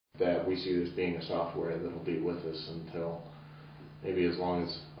that we see this being a software that'll be with us until maybe as long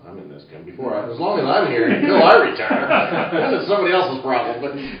as I'm in this game. As long as I'm here until I retire. Then it's somebody else's problem.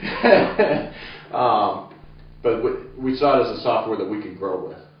 But we saw it as a software that we could grow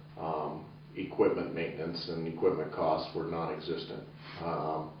with. Equipment maintenance and equipment costs were non-existent.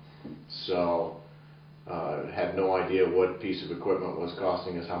 So had no idea what piece of equipment was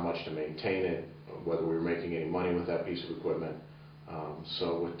costing us, how much to maintain it, whether we were making any money with that piece of equipment.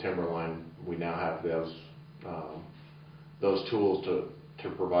 So with Timberline, we now have those tools to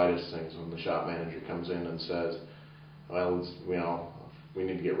provide us things. When the shop manager comes in and says, well, we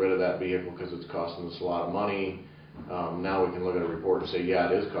need to get rid of that vehicle because it's costing us a lot of money. Now we can look at a report and say,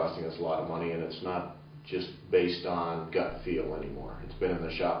 yeah, it is costing us a lot of money, and it's not just based on gut feel anymore. It's been in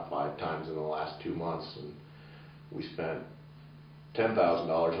the shop 5 times in the last 2 months, and we spent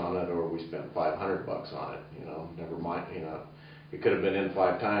 $10,000 on it, or we spent $500 on it. Never mind. It could have been in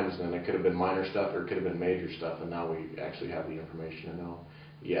 5 times, and it could have been minor stuff, or it could have been major stuff, and now we actually have the information to know,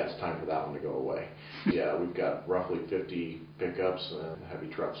 yeah, it's time for that one to go away. Yeah, we've got roughly 50 pickups and heavy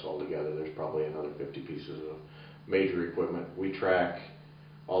trucks altogether. There's probably another 50 pieces of major equipment. We track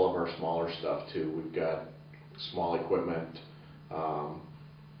all of our smaller stuff too. We've got small equipment,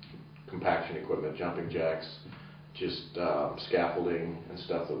 compaction equipment, jumping jacks, just scaffolding and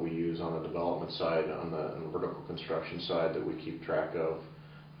stuff that we use on the development side, on the vertical construction side, that we keep track of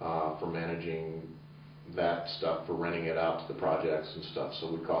for managing that stuff, for renting it out to the projects and stuff.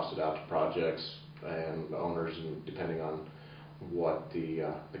 So we cost it out to projects and the owners, and depending on what the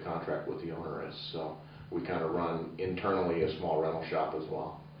contract with the owner is. So we kind of run internally a small rental shop as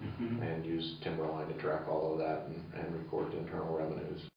well, and use Timberline to track all of that and record the internal revenues.